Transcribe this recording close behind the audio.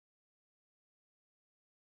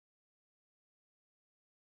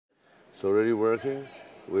It's already working.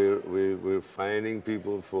 We're fining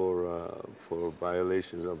people for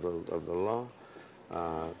violations of the law.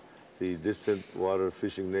 The distant water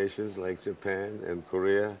fishing nations like Japan and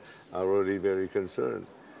Korea are already very concerned.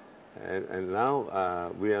 And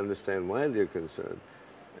now we understand why they're concerned.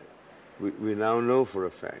 We now know for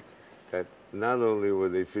a fact that not only were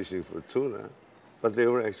they fishing for tuna, but they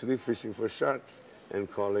were actually fishing for sharks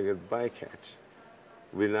and calling it bycatch.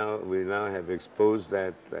 We now have exposed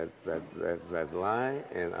that lie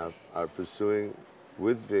and are pursuing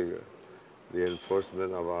with vigor the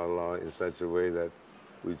enforcement of our law in such a way that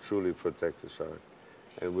we truly protect the shark.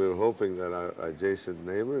 And we're hoping that our adjacent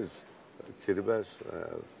neighbors,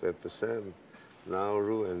 Kiribati, Bepesem,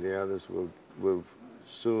 Nauru, and the others will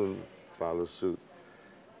soon follow suit.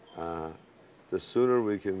 The sooner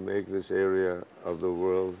we can make this area of the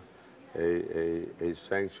world a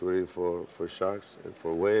sanctuary for sharks and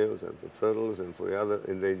for whales and for turtles and for the other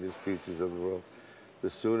endangered species of the world, the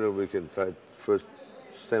sooner we can try first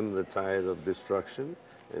stem the tide of destruction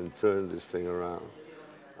and turn this thing around.